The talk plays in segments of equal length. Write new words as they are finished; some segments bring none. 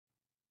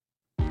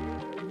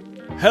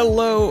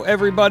Hello,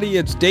 everybody.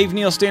 It's Dave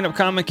Neal, stand-up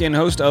comic and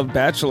host of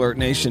Bachelor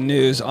Nation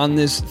News on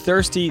this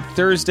thirsty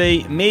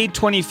Thursday, May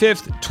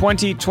 25th,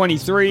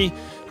 2023.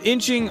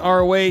 Inching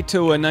our way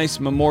to a nice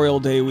Memorial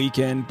Day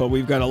weekend, but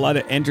we've got a lot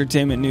of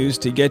entertainment news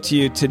to get to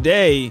you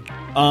today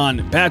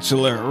on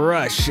Bachelor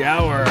Rush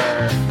Hour.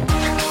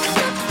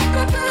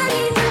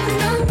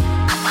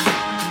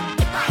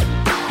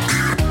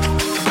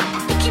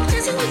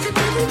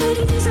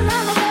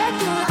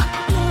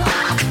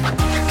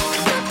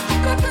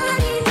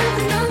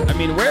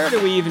 Where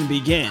do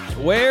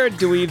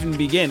we even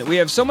begin? We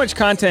have so much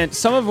content,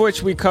 some of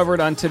which we covered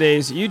on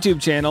today's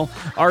YouTube channel.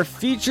 Our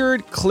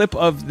featured clip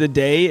of the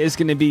day is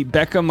going to be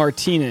Bekah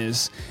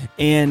Martinez,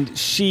 and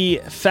she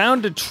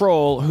found a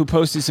troll who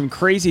posted some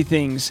crazy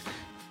things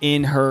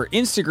in her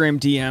Instagram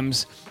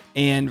DMs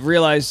and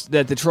realized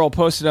that the troll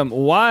posted them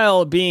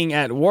while being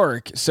at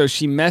work, so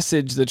she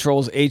messaged the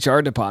troll's HR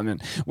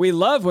department. We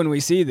love when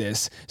we see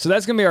this, so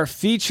that's going to be our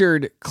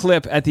featured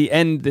clip at the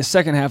end, the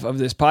second half of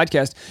this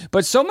podcast.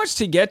 But so much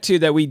to get to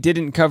that we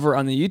didn't cover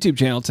on the YouTube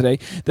channel today.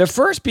 The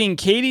first being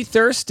Katie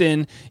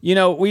Thurston. You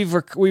know, we've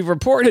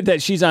reported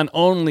that she's on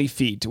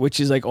OnlyFeet, which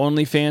is like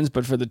OnlyFans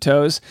but for the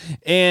toes.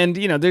 And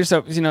there's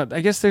a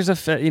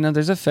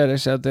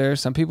fetish out there.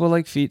 Some people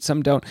like feet,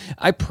 some don't.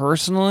 I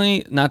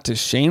personally, not to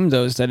shame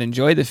those that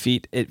enjoy the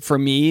feet. For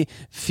me,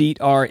 feet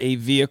are a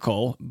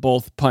vehicle,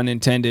 both pun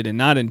intended and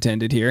not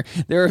intended here.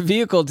 They're a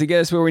vehicle to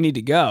get us where we need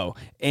to go.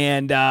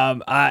 And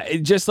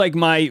just like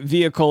my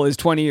vehicle is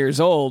 20 years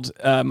old,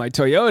 my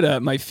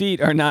Toyota, my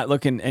feet are not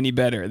looking any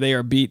better. They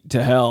are beat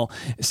to hell.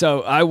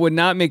 So I would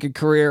not make a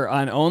career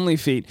on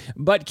OnlyFeet.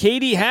 But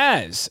Katie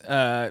has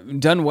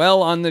done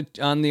well on the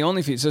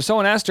OnlyFeet. So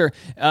someone asked her,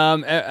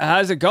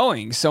 how's it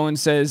going? Someone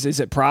says, is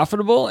it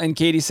profitable? And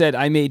Katie said,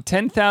 I made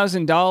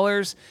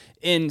 $10,000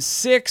 in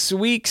 6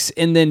 weeks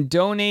and then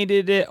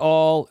donated it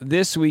all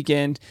this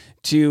weekend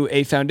to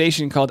a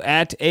foundation called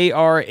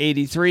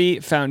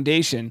 @AR83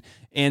 Foundation.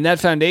 And that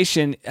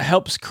foundation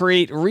helps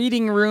create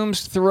reading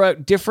rooms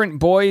throughout different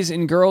boys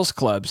and girls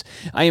clubs.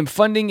 I am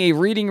funding a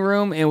reading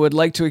room and would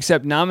like to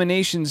accept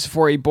nominations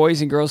for a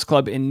boys and girls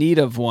club in need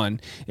of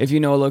one. If you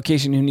know a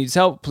location who needs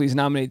help, please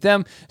nominate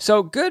them.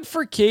 So good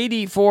for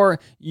Katie for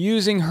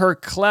using her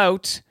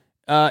clout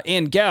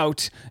and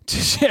gout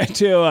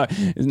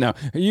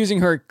using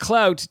her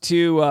clout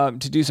to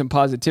do some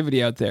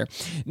positivity out there.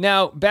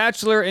 Now,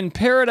 Bachelor in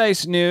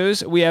Paradise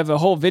news, we have a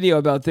whole video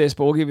about this,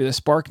 but we'll give you the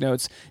spark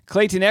notes.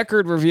 Clayton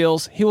Echard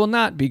reveals he will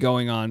not be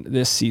going on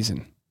this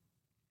season.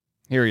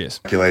 Here he is.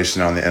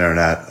 Speculation on the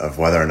internet of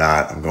whether or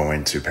not I'm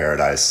going to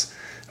Paradise.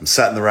 I'm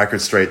setting the record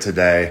straight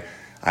today.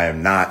 I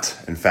am not,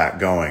 in fact,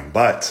 going,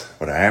 but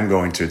what I am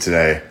going to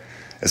today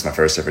is my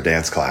first ever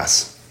dance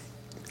class.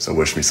 So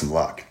wish me some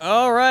luck.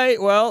 All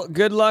right. Well,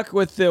 good luck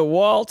with the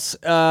waltz.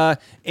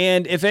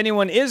 And if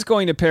anyone is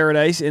going to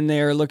Paradise and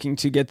they're looking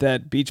to get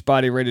that beach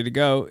body ready to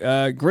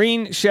go,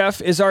 Green Chef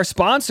is our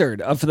sponsor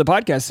for the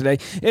podcast today.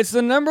 It's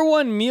the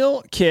 #1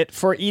 meal kit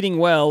for eating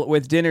well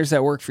with dinners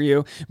that work for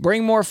you.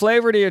 Bring more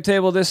flavor to your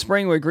table this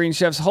spring with Green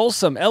Chef's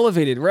wholesome,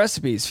 elevated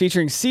recipes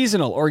featuring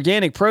seasonal,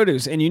 organic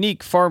produce and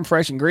unique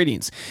farm-fresh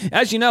ingredients.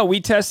 As you know,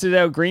 we tested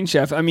out Green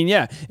Chef. I mean,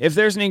 yeah, if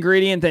there's an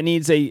ingredient that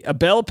needs a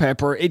bell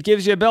pepper, it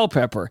gives you a bell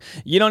pepper.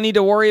 You don't need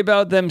to worry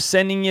about them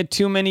sending you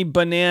too many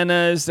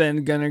bananas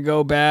and gonna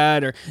go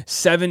bad or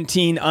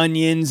 17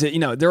 onions.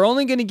 They're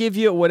only going to give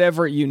you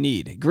whatever you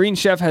need. Green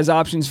Chef has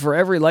options for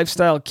every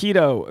lifestyle: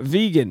 keto,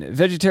 vegan,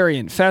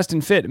 vegetarian, fast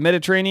and fit,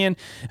 Mediterranean.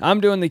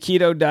 I'm doing the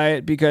keto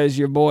diet because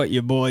your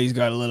boy's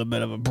got a little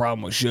bit of a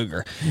problem with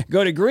sugar.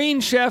 Go to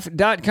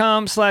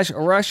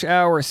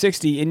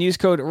greenchef.com/rushhour60 and use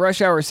code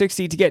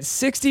rushhour60 to get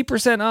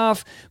 60%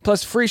 off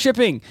plus free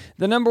shipping.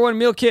 The #1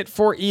 meal kit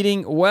for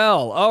eating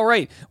well. All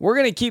right, we're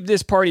going to keep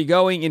this party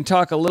going and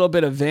talk a little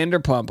bit of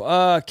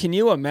Vanderpump. Can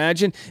you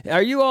imagine?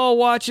 Are you all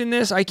watching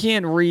this? I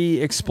can't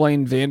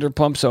re-explain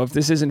Vanderpump, so if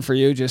this isn't for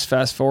you, just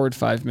fast forward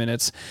 5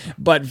 minutes.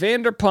 But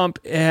Vanderpump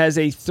has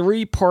a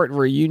 3-part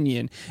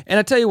reunion. And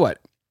I tell you what,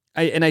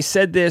 I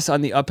said this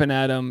on the Up and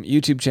Adam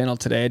YouTube channel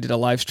today. I did a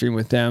live stream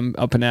with them.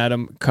 Up and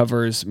Adam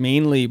covers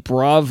mainly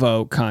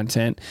Bravo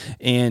content,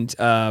 and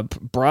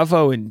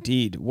Bravo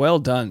indeed. Well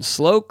done.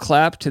 Slow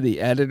clap to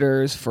the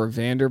editors for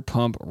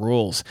Vanderpump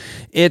Rules.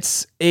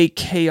 It's a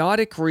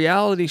chaotic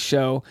reality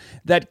show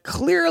that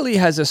clearly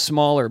has a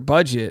smaller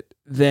budget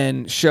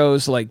than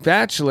shows like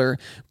Bachelor,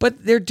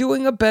 but they're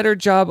doing a better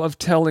job of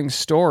telling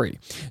story.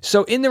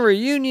 So in the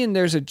reunion,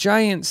 there's a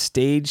giant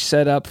stage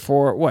set up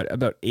for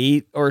about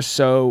 8 or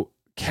so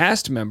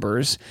cast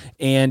members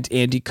and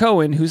Andy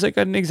Cohen, who's like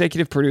an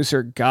executive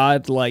producer,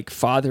 godlike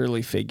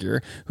fatherly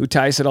figure who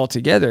ties it all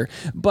together.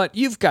 But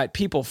you've got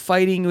people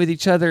fighting with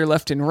each other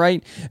left and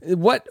right.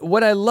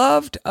 What I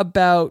loved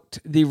about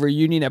the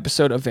reunion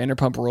episode of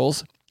Vanderpump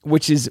Rules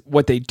which is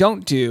what they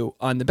don't do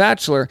on The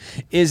Bachelor,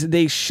 is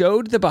they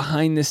showed the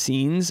behind the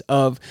scenes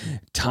of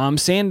Tom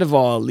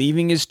Sandoval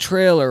leaving his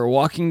trailer,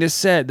 walking to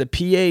set, the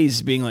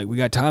PAs being like, we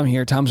got Tom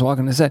here, Tom's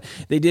walking to set.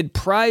 They did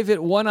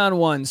private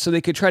one-on-ones so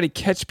they could try to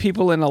catch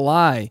people in a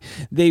lie.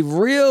 They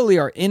really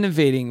are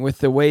innovating with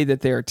the way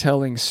that they are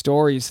telling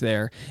stories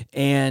there.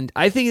 And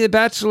I think The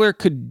Bachelor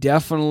could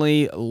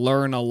definitely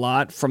learn a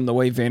lot from the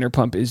way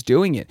Vanderpump is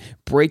doing it,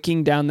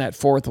 breaking down that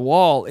fourth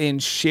wall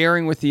and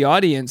sharing with the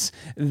audience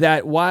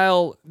that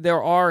while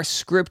there are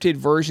scripted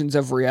versions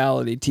of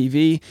reality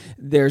TV,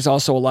 there's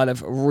also a lot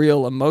of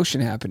real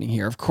emotion happening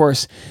here. Of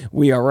course,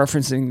 we are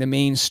referencing the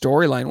main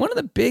storyline. One of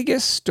the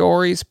biggest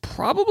stories,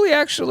 probably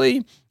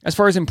actually, as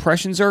far as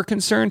impressions are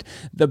concerned,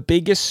 the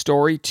biggest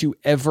story to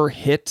ever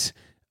hit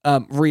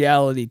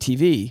reality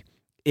TV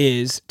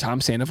is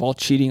Tom Sandoval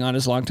cheating on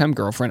his longtime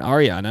girlfriend,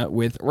 Ariana,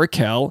 with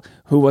Raquel,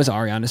 who was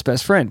Ariana's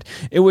best friend.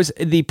 It was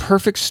the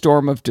perfect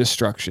storm of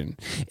destruction.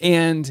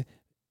 And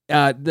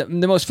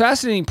the most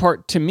fascinating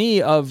part to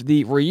me of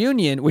the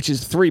reunion, which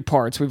is 3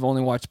 parts, we've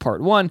only watched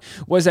part 1,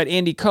 was that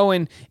Andy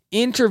Cohen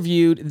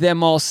interviewed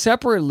them all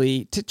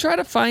separately to try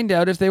to find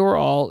out if they were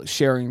all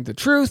sharing the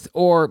truth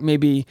or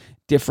maybe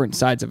different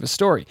sides of a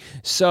story.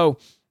 So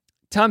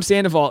Tom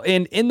Sandoval,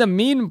 and in the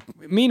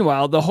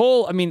meanwhile, the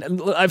whole, I mean,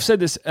 I've said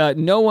this,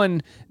 no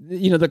one,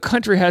 the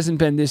country hasn't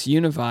been this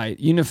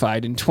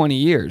unified in 20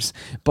 years,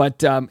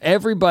 but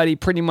everybody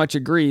pretty much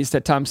agrees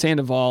that Tom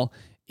Sandoval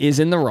is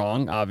in the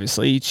wrong.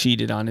 Obviously, he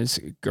cheated on his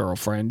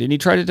girlfriend and he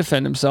tried to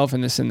defend himself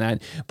and this and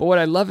that. But what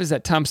I love is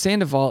that Tom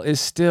Sandoval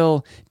is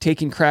still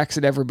taking cracks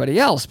at everybody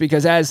else,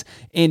 because as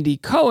Andy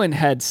Cohen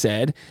had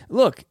said,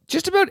 look,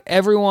 just about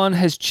everyone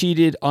has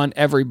cheated on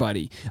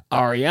everybody.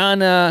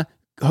 Ariana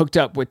hooked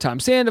up with Tom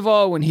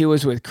Sandoval when he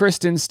was with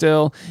Kristen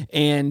still.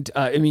 And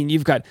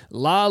you've got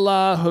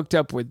Lala hooked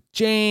up with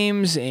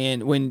James,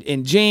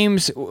 and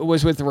James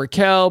was with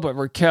Raquel, but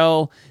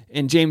Raquel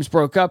and James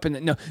broke up.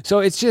 So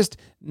it's just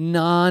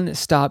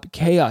non-stop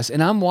chaos.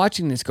 And I'm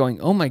watching this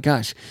going, oh my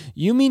gosh,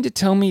 you mean to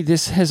tell me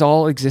this has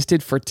all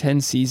existed for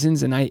 10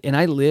 seasons and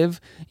I live,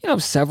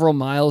 several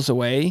miles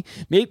away?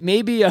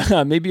 Maybe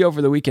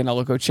over the weekend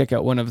I'll go check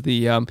out one of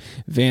the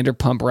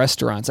Vanderpump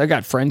restaurants. I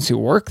got friends who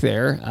work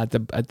there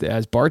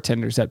as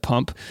bartenders at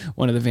Pump,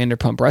 one of the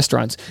Vanderpump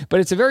restaurants. But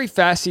it's a very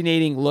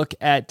fascinating look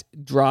at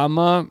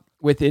drama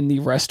within the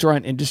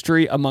restaurant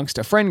industry amongst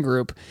a friend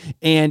group.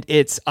 And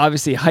it's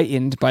obviously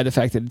heightened by the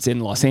fact that it's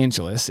in Los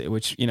Angeles,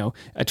 which,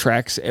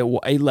 attracts a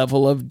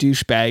level of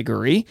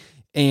douchebaggery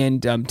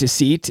and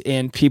deceit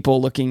and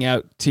people looking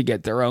out to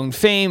get their own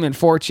fame and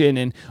fortune.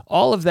 And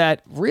all of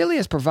that really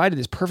has provided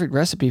this perfect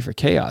recipe for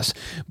chaos.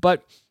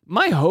 But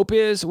my hope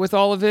is, with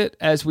all of it,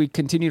 as we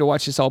continue to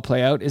watch this all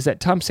play out, is that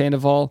Tom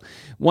Sandoval,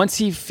 once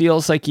he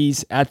feels like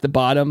he's at the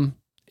bottom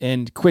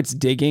and quits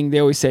digging. They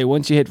always say,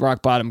 once you hit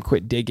rock bottom,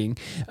 quit digging.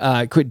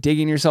 Quit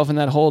digging yourself in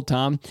that hole,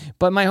 Tom.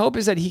 But my hope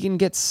is that he can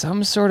get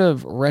some sort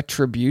of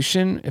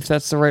retribution, if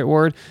that's the right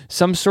word,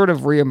 some sort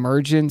of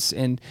reemergence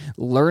and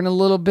learn a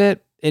little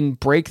bit and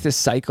break the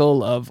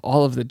cycle of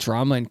all of the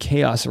drama and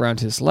chaos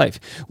around his life.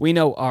 We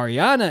know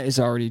Ariana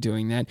is already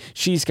doing that.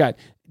 She's got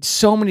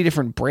so many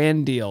different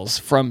brand deals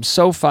from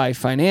SoFi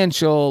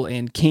Financial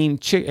and Cane,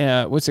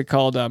 what's it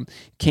called?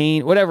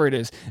 Cane, whatever it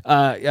is.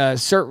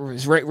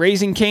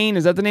 Raising Cane,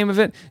 is that the name of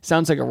it?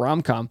 Sounds like a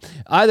rom-com.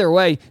 Either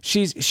way,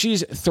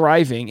 she's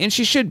thriving, and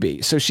she should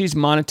be. So she's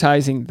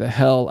monetizing the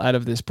hell out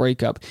of this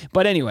breakup.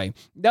 But anyway,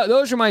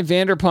 those are my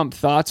Vanderpump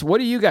thoughts. What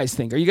do you guys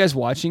think? Are you guys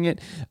watching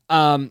it?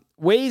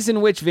 Ways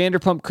in which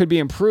Vanderpump could be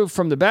improved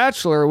from The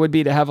Bachelor would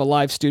be to have a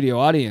live studio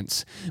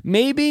audience.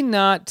 Maybe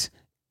not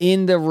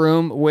in the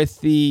room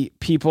with the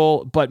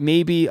people, but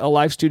maybe a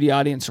live studio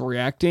audience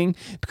reacting,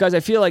 because I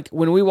feel like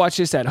when we watch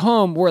this at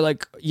home, we're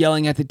like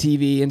yelling at the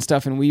TV and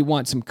stuff, and we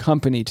want some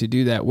company to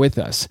do that with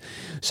us.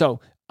 So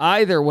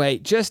either way,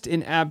 just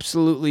an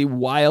absolutely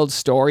wild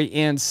story,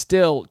 and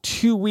still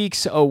 2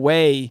 weeks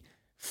away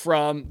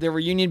from the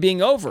reunion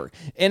being over.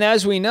 And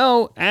as we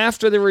know,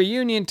 after the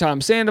reunion,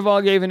 Tom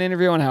Sandoval gave an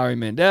interview on Howie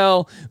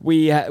Mandel.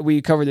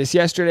 We covered this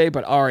yesterday,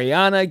 but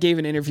Ariana gave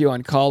an interview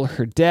on Call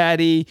Her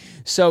Daddy.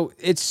 So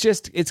it's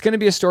going to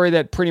be a story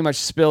that pretty much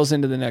spills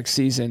into the next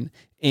season,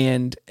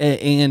 and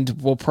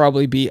will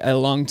probably be a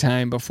long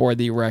time before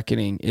the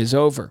reckoning is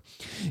over.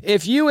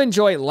 If you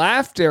enjoy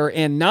laughter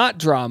and not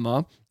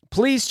drama,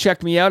 please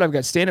check me out. I've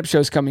got stand-up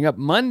shows coming up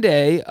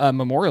Monday,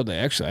 Memorial Day,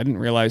 actually. I didn't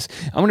realize.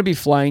 I'm going to be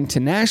flying to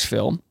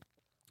Nashville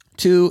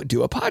to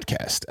do a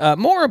podcast.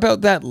 More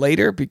about that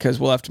later, because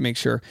we'll have to make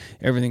sure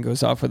everything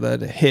goes off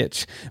without a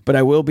hitch. But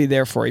I will be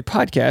there for a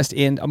podcast,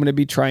 and I'm going to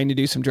be trying to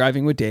do some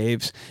Driving with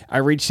Daves. I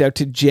reached out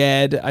to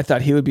Jed. I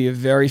thought he would be a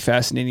very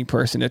fascinating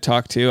person to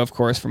talk to, of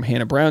course, from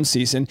Hannah Brown's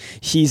season.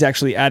 He's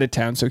actually out of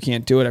town, so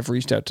can't do it. I've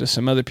reached out to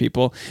some other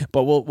people.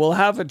 But we'll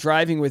have a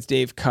Driving with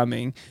Dave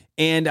coming.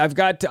 And I've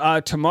got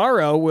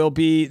tomorrow will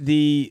be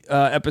the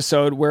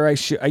episode where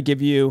I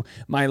give you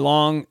my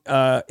long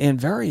and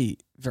very,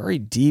 very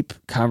deep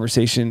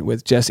conversation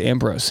with Jess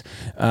Ambrose.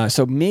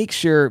 So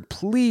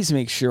please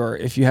make sure,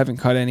 if you haven't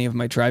caught any of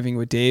my Driving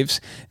with Daves,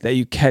 that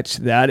you catch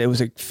that. It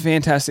was a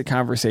fantastic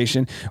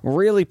conversation.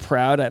 Really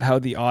proud at how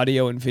the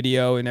audio and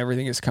video and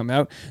everything has come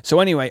out. So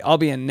anyway, I'll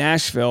be in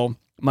Nashville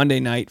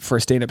Monday night for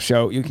a stand-up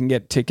show. You can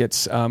get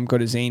tickets. Go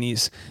to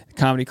Zany's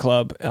Comedy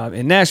Club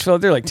in Nashville.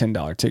 They're like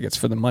 $10 tickets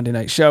for the Monday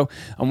night show.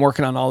 I'm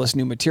working on all this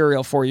new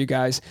material for you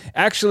guys.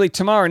 Actually,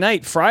 tomorrow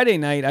night, Friday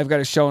night, I've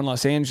got a show in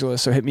Los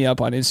Angeles, so hit me up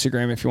on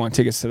Instagram if you want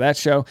tickets to that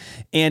show.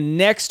 And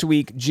next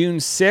week, June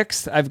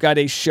 6th, I've got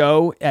a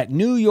show at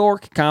New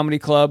York Comedy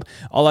Club.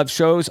 I'll have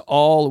shows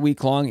all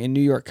week long in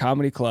New York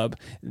Comedy Club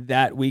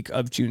that week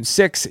of June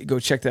 6th. Go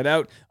check that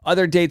out.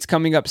 Other dates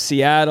coming up: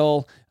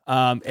 Seattle,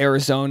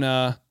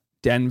 Arizona,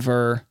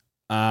 Denver,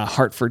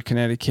 Hartford,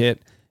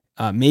 Connecticut,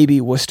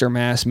 maybe Worcester,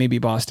 Mass, maybe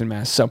Boston,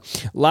 Mass. So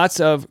lots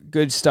of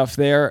good stuff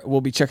there.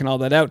 We'll be checking all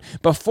that out.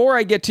 Before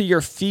I get to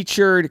your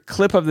featured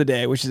clip of the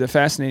day, which is a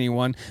fascinating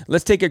one,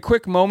 let's take a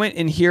quick moment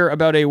and hear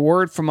about a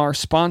word from our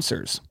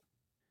sponsors.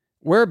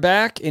 We're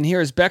back, and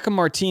here is Bekah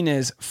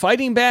Martinez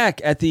fighting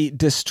back at the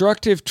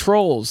destructive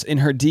trolls in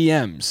her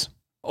DMs.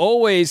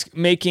 Always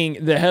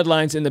making the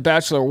headlines in the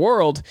Bachelor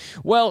world.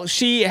 Well,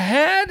 she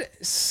had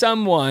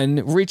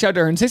someone reach out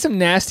to her and say some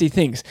nasty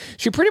things.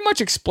 She pretty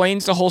much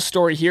explains the whole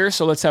story here,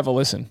 so let's have a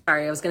listen.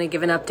 Sorry, I was going to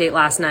give an update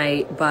last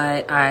night,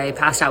 but I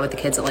passed out with the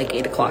kids at like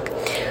 8 o'clock.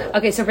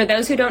 Okay, so for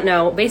those who don't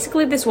know,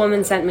 basically this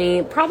woman sent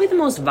me probably the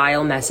most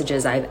vile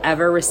messages I've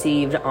ever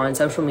received on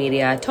social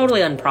media,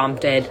 totally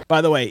unprompted.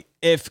 By the way,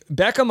 if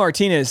Bekah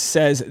Martinez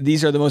says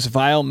these are the most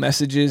vile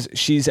messages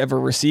she's ever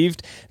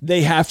received,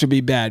 they have to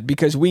be bad,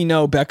 because we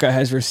know Bekah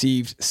has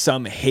received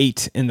some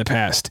hate in the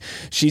past.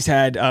 She's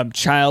had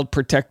child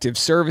protective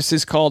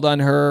services called on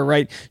her,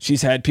 right?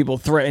 She's had people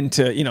threaten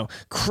to,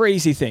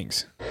 crazy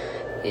things.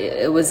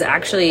 It was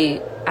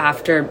actually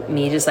after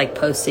me just like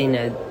posting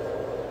a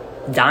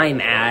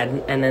dime ad,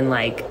 and then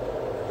like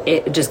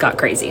it just got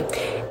crazy.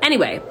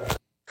 Anyway,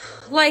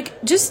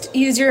 like just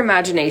use your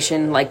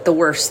imagination, like the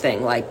worst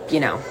thing, like,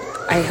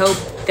 I hope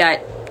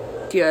that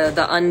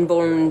the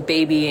unborn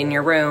baby in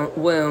your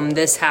womb,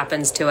 this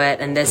happens to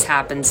it and this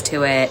happens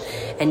to it,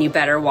 and you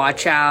better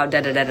watch out,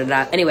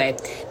 da-da-da-da-da. Anyway,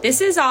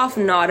 this is off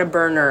Not a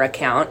Burner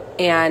account,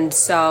 and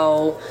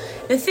so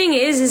the thing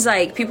is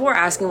like people were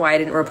asking why I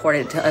didn't report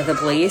it to the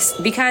police,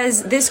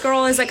 because this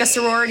girl is like a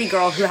sorority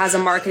girl who has a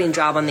marketing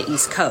job on the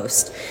East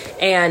Coast,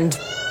 and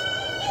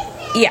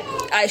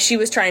yeah, she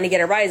was trying to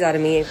get a rise out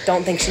of me.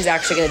 Don't think she's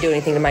actually going to do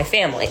anything to my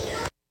family.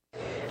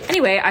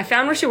 Anyway, I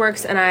found where she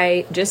works, and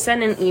I just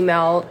sent an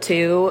email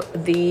to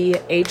the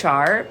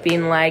HR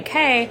being like,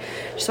 hey,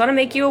 just want to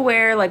make you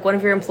aware, like one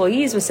of your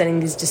employees was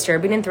sending these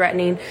disturbing and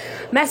threatening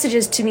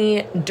messages to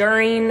me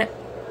during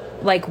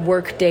like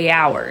work day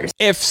hours.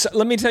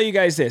 Let me tell you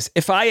guys this,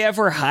 if I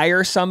ever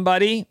hire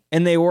somebody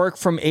and they work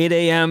from 8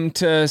 a.m.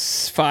 to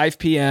 5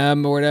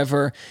 p.m. or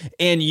whatever,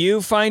 and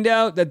you find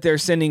out that they're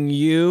sending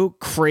you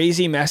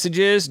crazy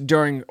messages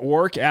during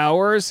work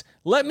hours,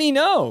 let me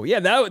know.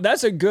 Yeah,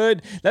 that's a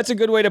good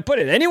way to put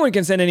it. Anyone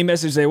can send any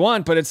message they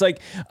want, but it's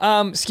like,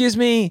 excuse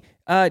me,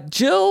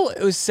 Jill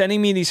was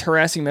sending me these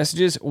harassing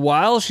messages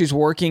while she's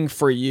working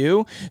for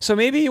you. So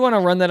maybe you want to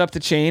run that up the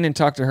chain and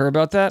talk to her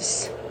about that.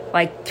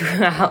 Like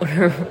throughout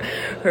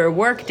her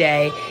work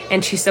day,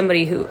 and she's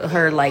somebody who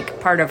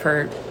part of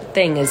her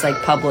thing is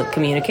like public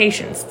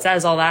communications. It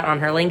says all that on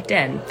her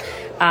LinkedIn,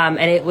 and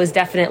it was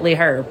definitely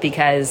her,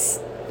 because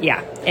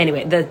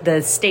anyway,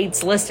 the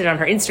states listed on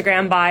her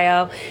Instagram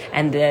bio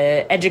and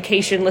the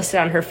education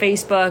listed on her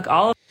Facebook,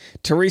 all of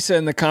Teresa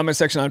in the comment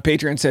section on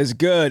Patreon says,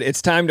 good,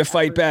 it's time to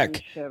fight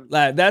back.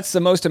 That's the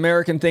most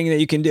American thing that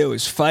you can do,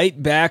 is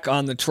fight back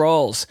on the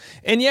trolls.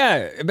 And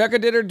yeah,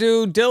 Bekah did her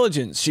due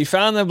diligence. She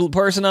found the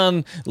person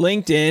on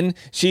LinkedIn.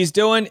 She's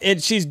doing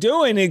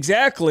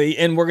exactly,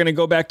 and we're going to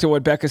go back to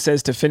what Bekah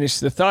says to finish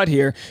the thought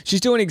here.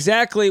 She's doing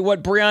exactly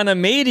what Brianna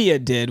Media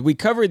did. We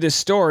covered this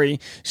story.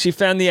 She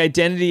found the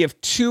identity of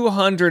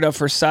 200 of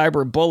her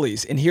cyber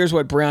bullies. And here's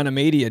what Brianna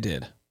Media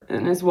did.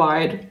 And as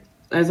wide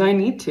as I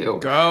need to.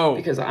 Go.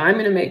 Because I'm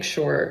going to make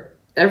sure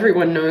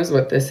everyone knows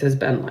what this has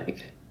been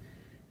like.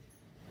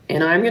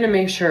 And I'm going to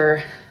make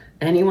sure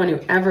anyone who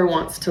ever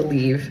wants to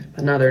leave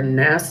another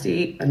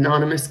nasty,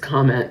 anonymous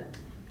comment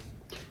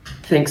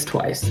thinks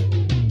twice.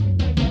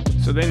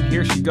 So then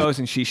here she goes,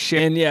 and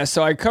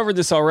so I covered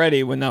this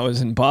already when that was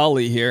in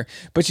Bali here,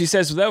 but she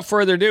says, without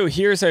further ado,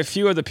 here's a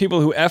few of the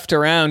people who effed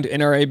around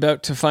and are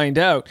about to find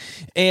out.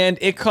 And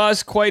it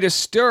caused quite a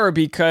stir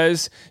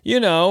because,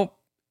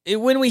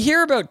 when we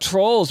hear about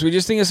trolls, we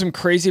just think of some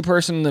crazy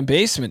person in the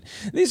basement.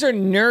 These are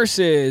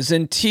nurses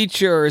and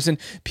teachers and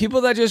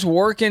people that just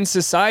work in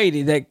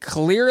society that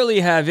clearly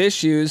have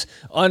issues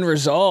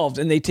unresolved,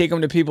 and they take them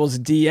to people's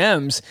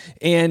DMs.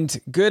 And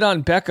good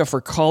on Bekah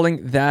for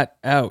calling that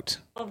out.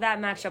 All of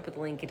that matched up with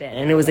LinkedIn,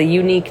 and it was a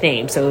unique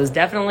name, so it was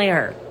definitely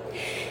her.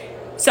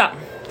 So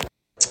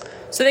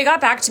they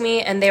got back to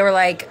me, and they were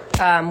like,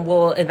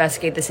 we'll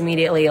investigate this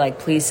immediately. Like,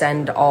 please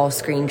send all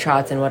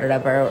screenshots and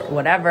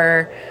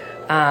whatever.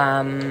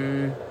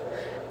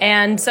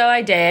 And so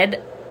I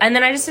did, And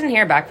then I just didn't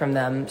hear back from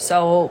them.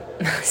 So,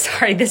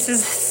 sorry, this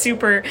is a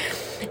super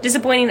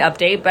disappointing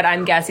update, but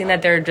I'm guessing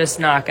that they're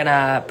just not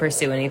gonna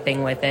pursue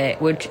anything with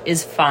it, which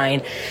is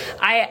fine.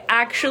 I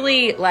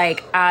actually,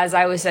 like, as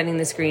I was sending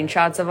the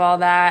screenshots of all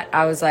that,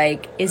 I was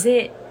like,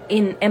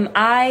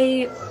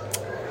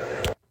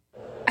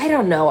 I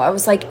don't know. I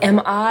was like,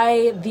 am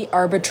I the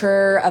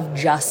arbiter of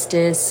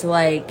justice?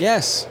 Like,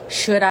 yes.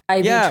 Should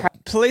I be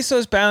place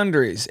those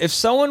boundaries. If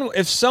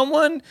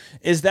someone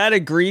is that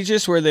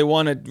egregious where they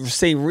want to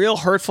say real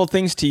hurtful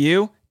things to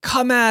you,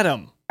 come at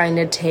them. Trying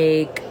to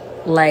take,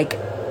 like,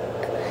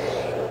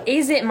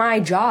 is it my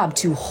job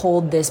to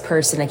hold this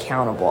person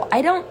accountable?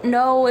 I don't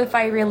know if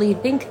I really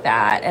think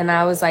that. And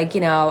I was like,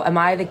 am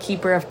I the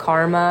keeper of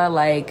karma?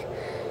 Like,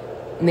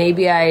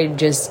 maybe I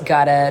just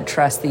gotta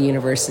trust the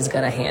universe is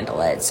gonna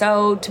handle it.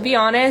 So, to be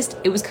honest,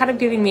 it was kind of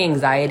giving me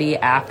anxiety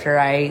after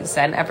I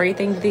sent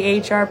everything to the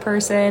HR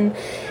person.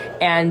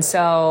 And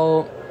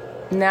so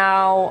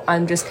now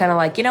I'm just kind of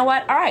like, you know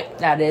what? All right,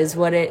 that is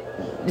what it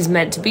is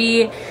meant to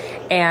be.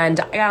 And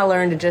I gotta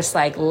learn to just,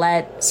 like,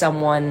 let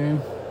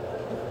someone...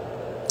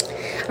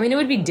 I mean, it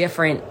would be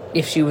different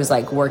if she was,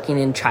 like, working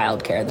in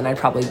childcare. Then I'd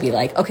probably be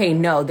like, okay,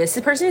 no, this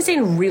person is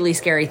saying really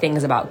scary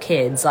things about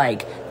kids.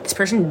 Like, this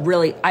person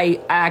really...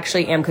 I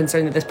actually am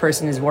concerned that this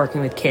person is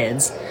working with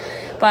kids.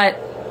 But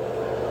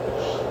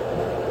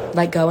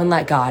let go and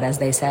let God, as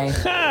they say.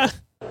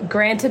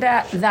 Granted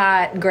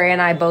that Gray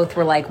and I both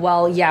were like,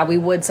 well, yeah, we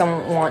would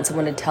want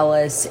someone to tell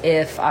us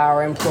if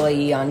our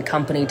employee on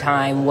company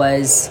time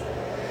was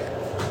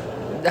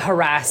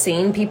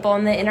harassing people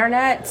on the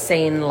internet,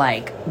 saying,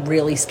 like,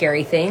 really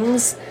scary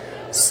things.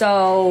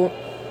 So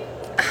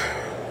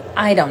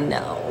I don't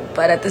know,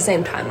 but at the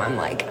same time, I'm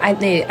like, I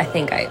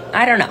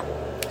don't know.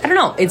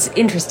 It's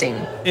interesting.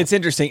 It's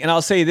interesting. And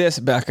I'll say this,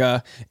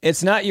 Bekah,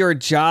 it's not your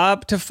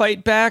job to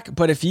fight back,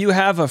 but if you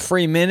have a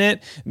free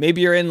minute,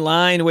 maybe you're in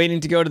line waiting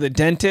to go to the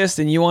dentist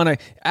and you want to,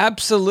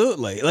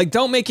 absolutely. Like,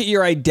 don't make it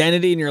your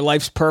identity and your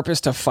life's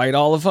purpose to fight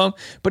all of them.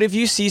 But if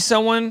you see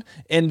someone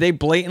and they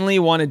blatantly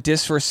want to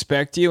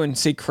disrespect you and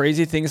say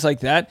crazy things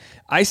like that,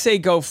 I say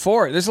go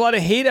for it. There's a lot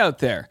of hate out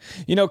there.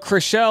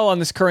 Chrishell on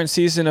this current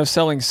season of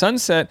Selling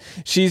Sunset,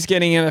 she's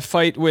getting in a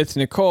fight with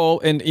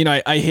Nicole. And,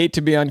 I hate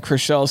to be on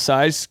Chrishell's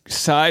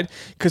side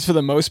because for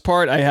the most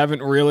part, I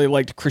haven't really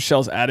liked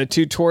Chrishell's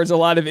attitude towards a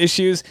lot of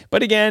issues.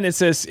 But again,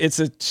 it's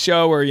a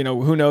show where,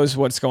 who knows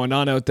what's going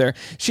on out there.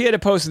 She had to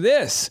post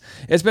this.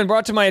 It's been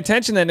brought to my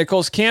attention that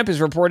Nicole's camp is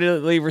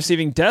reportedly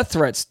receiving death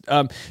threats.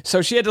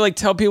 So she had to, like,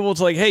 tell people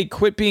to, like, hey,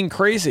 quit being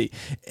crazy.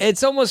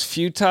 It's almost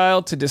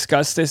futile to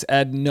discuss this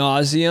ad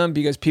nauseum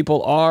because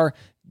people are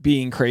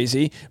being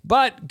crazy.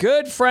 But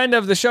good friend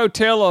of the show,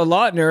 Taylor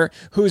Lautner,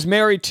 who's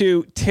married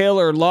to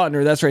Taylor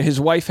Lautner, that's right, his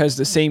wife has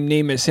the same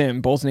name as him,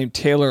 both named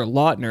Taylor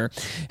Lautner,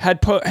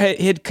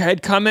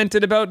 had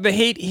commented about the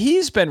hate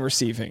he's been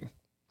receiving.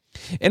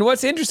 And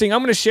what's interesting, I'm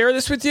going to share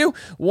this with you.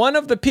 One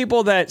of the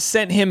people that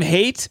sent him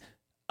hate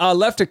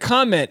left a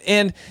comment,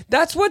 and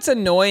that's what's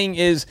annoying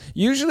is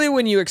usually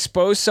when you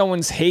expose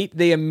someone's hate,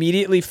 they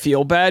immediately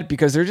feel bad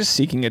because they're just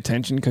seeking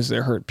attention because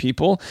they're hurt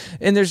people.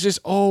 And there's just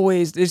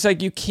always, it's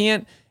like you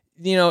can't,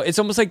 it's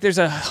almost like there's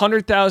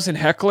 100,000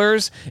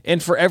 hecklers,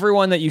 and for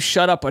everyone that you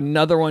shut up,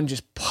 another one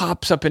just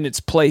pops up in its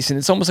place, and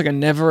it's almost like a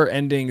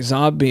never-ending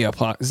zombie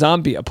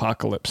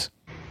apocalypse.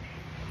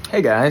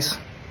 Hey guys,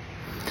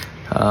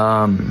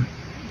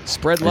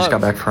 spread love. I just got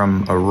back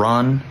from a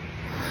run.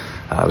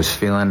 I was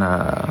feeling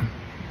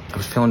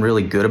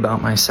really good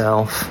about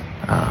myself.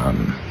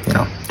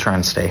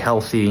 Trying to stay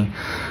healthy,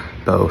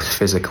 both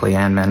physically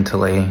and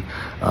mentally.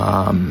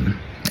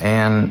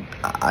 And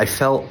I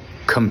felt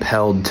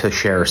compelled to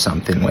share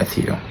something with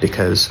you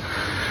because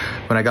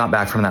when I got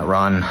back from that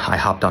run, I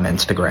hopped on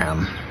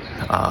Instagram.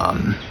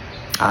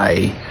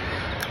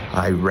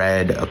 I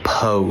read a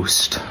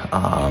post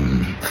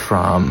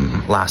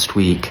from last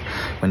week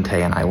when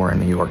Tay and I were in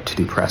New York to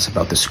do press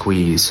about the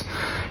squeeze,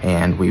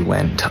 and we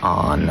went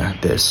on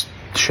this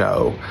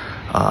show,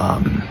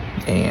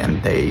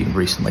 and they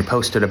recently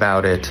posted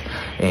about it,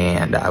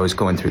 and I was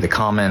going through the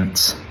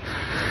comments,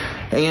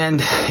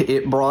 and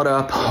it brought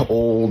up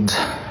old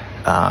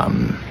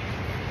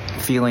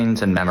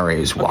feelings and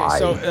memories. Why?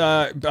 So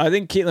I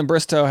think Caitlin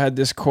Bristow had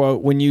this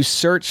quote: when you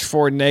search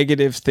for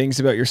negative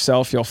things about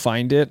yourself, you'll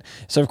find it.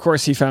 So of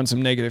course he found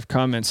some negative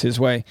comments his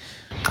way.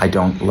 I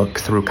don't look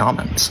through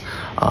comments,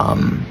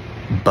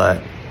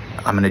 but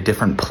I'm in a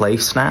different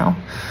place now,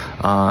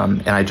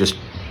 and I just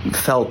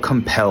felt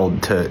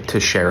compelled to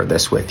share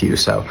this with you.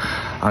 So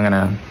I'm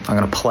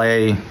gonna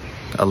play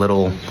a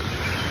little.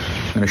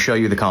 I'm gonna show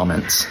you the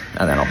comments,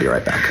 and then I'll be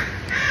right back.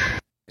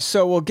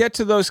 So we'll get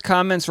to those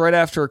comments right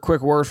after a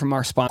quick word from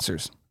our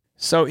sponsors.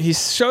 So he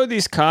showed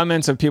these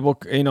comments of people,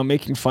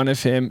 making fun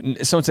of him.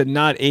 Someone said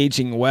not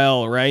aging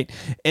well, right?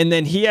 And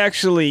then he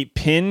actually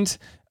pinned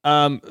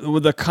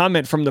with a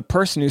comment from the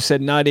person who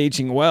said not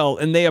aging well,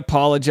 and they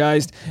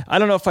apologized. I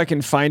don't know if I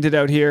can find it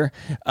out here.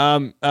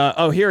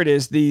 Here it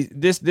is.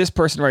 This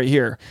person right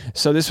here.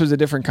 So this was a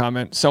different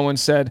comment. Someone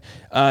said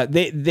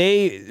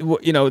they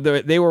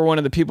were one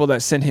of the people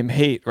that sent him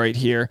hate right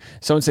here.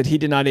 Someone said he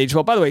did not age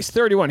well. By the way, he's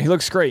 31. He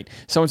looks great.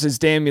 Someone says,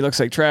 damn, he looks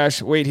like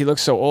trash. Wait, he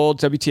looks so old.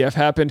 WTF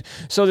happened.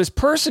 So this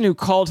person who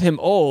called him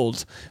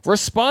old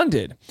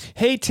responded,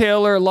 hey,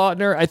 Taylor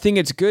Lautner, I think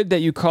it's good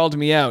that you called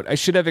me out. I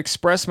should have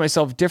expressed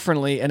myself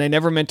differently, and I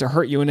never meant to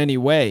hurt you in any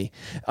way.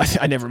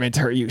 I never meant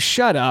to hurt you.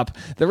 Shut up.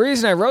 The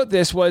reason I wrote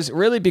this was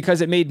really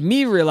because it made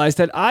me realize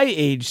that I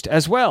aged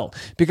as well,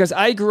 because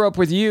I grew up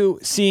with you,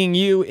 seeing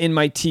you in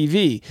my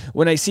TV.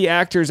 When I see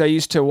actors I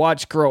used to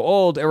watch grow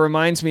old, it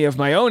reminds me of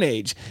my own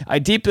age. I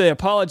deeply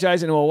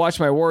apologize and will watch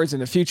my words in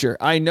the future.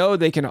 I know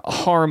they can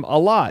harm a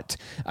lot.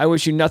 I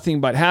wish you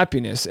nothing but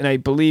happiness. And I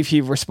believe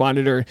he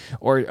responded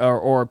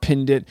or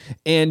pinned it.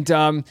 And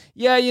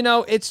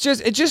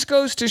it just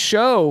goes to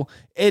show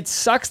it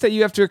sucks that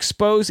you have to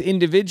expose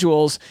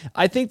individuals.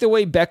 I think the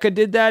way Bekah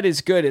did that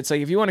is good. It's like,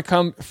 if you want to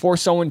come for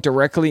someone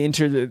directly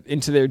into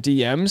their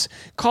DMs,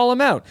 call them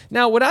out.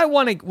 Now, would I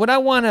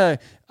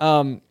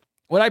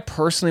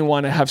personally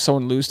want to have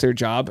someone lose their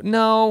job?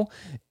 No.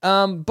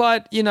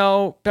 But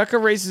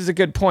Bekah raises a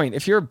good point.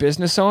 If you're a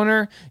business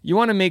owner, you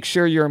want to make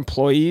sure your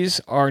employees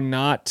are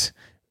not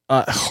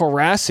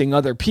harassing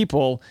other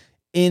people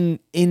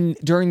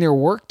during their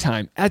work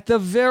time, at the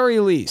very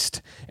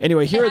least.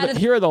 Anyway, here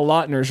are the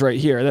Lautners right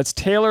here. That's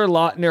Taylor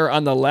Lautner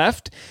on the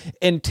left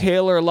and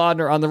Taylor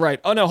Lautner on the right.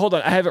 Oh no, hold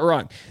on, I have it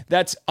wrong.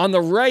 That's on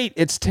the right,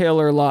 it's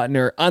Taylor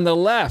Lautner. On the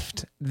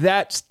left,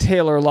 that's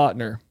Taylor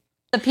Lautner.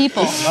 The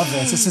people. Love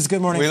this. This is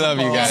Good Morning We Football.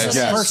 love you guys.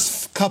 Yes.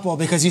 First couple,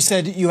 because you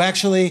said you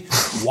actually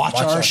watch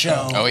our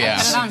show. Oh, yeah.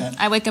 I put it on.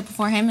 I wake up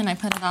before him and I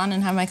put it on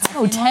and have my coffee.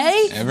 Oh,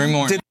 Tay? Every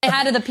morning. Say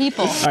hi to the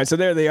people. All right, so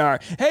there they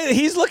are. Hey,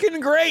 he's looking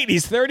great.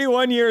 He's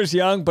 31 years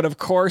young, but of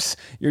course,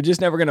 you're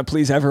just never going to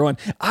please everyone.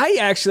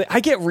 I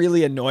get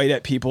really annoyed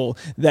at people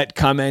that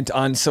comment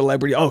on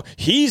celebrity. Oh,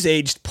 he's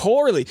aged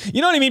poorly. You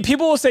know what I mean?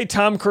 People will say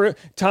Tom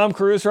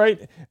Cruise,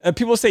 right?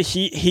 People say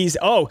he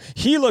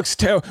looks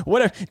terrible.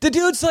 Whatever. The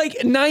dude's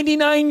like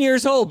 99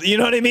 years old. You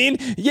know what I mean?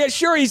 Yeah,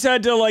 sure, he's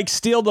had to like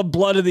steal the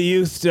blood of the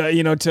youth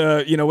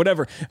to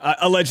whatever,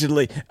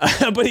 allegedly.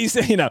 But he's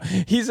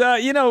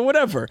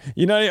whatever.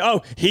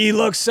 He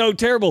looks so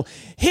terrible.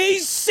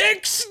 He's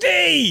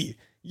 60.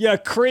 You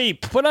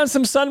creep. Put on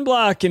some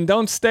sunblock and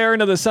don't stare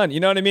into the sun. You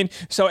know what I mean?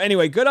 So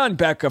anyway, good on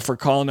Bekah for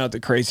calling out the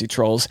crazy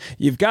trolls.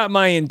 You've got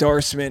my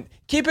endorsement.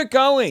 Keep it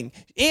going.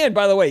 And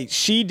by the way,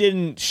 she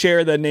didn't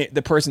share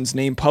the person's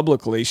name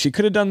publicly. She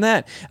could have done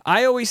that.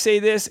 I always say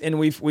this, and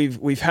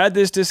we've had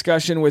this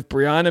discussion with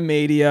Brianna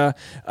Media.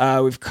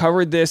 We've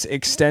covered this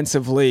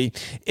extensively.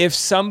 If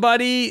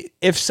somebody's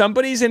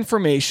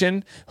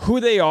information,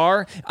 who they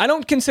are, I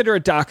don't consider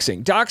it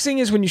doxing. Doxing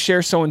is when you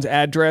share someone's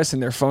address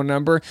and their phone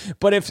number.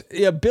 But if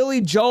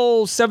Billy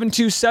Joel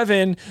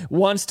 727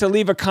 wants to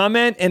leave a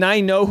comment and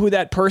I know who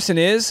that person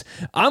is,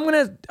 I'm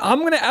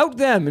gonna out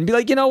them and be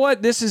like, you know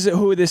what, this is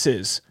who this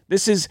is.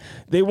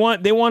 They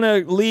want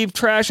to leave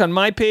trash on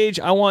my page.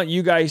 I want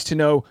you guys to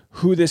know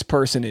who this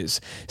person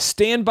is.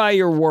 Stand by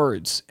your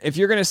words. If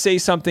you're going to say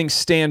something,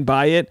 stand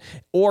by it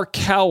or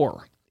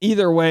cower.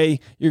 Either way,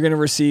 you're going to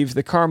receive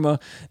the karma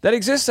that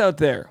exists out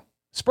there.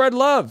 Spread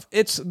love.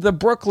 It's the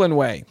Brooklyn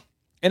way.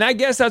 And I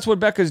guess that's what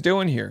Bekah's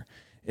doing here.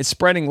 It's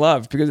spreading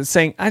love because it's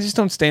saying, I just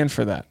don't stand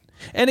for that.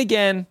 And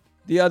again,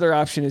 the other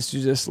option is to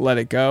just let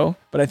it go.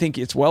 But I think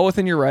it's well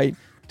within your right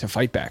to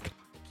fight back.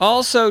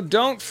 Also,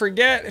 don't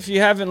forget, if you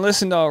haven't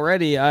listened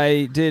already,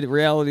 I did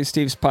Reality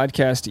Steve's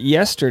podcast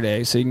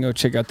yesterday, so you can go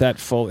check out that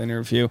full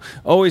interview.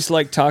 Always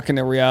like talking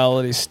to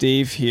Reality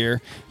Steve here.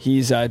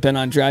 He's been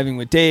on Driving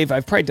with Dave.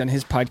 I've probably done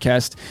his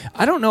podcast.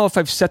 I don't know if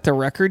I've set the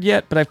record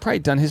yet, but I've probably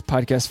done his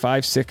podcast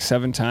 5, 6,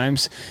 7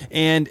 times.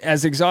 And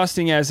as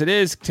exhausting as it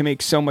is to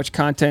make so much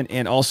content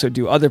and also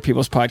do other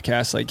people's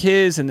podcasts like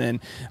his and then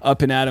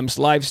Up and Adam's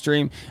live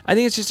stream, I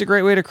think it's just a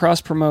great way to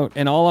cross-promote.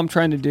 And all I'm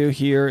trying to do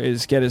here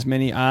is get as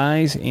many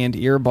eyes and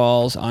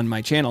earballs on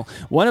my channel.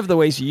 One of the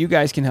ways you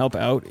guys can help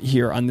out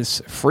here on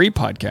this free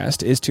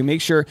podcast is to make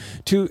sure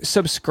to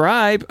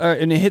subscribe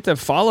and hit the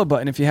follow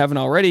button if you haven't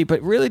already, but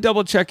really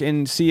double check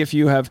and see if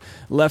you have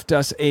left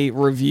us a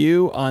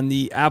review on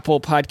the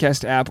Apple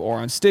Podcast app or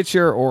on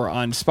Stitcher or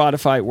on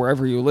Spotify,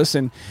 wherever you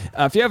listen.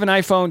 If you have an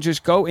iPhone,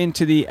 just go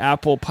into the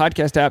Apple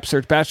Podcast app,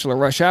 search Bachelor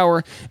Rush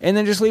Hour, and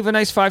then just leave a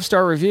nice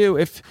 5-star review.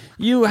 If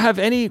you have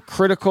any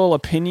critical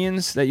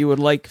opinions that you would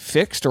like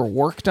fixed or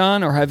worked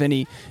on, or have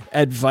any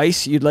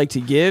advice you'd like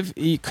to give,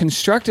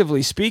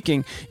 constructively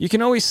speaking, you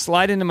can always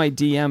slide into my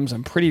DMs.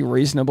 I'm pretty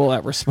reasonable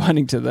at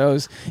responding to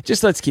those.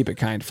 Just let's keep it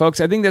kind, folks.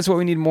 I think that's what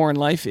we need more in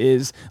life,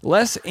 is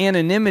less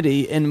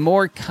anonymity and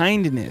more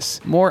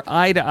kindness, more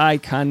eye-to-eye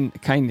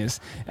kindness,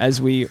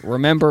 as we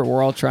remember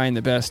we're all trying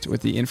the best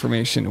with the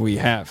information we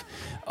have.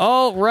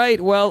 All right,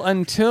 well,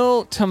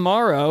 until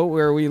tomorrow,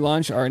 where we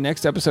launch our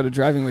next episode of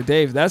Driving with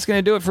Dave, that's going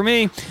to do it for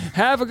me.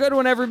 Have a good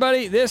one,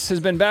 everybody. This has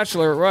been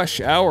Bachelor Rush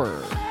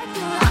Hour.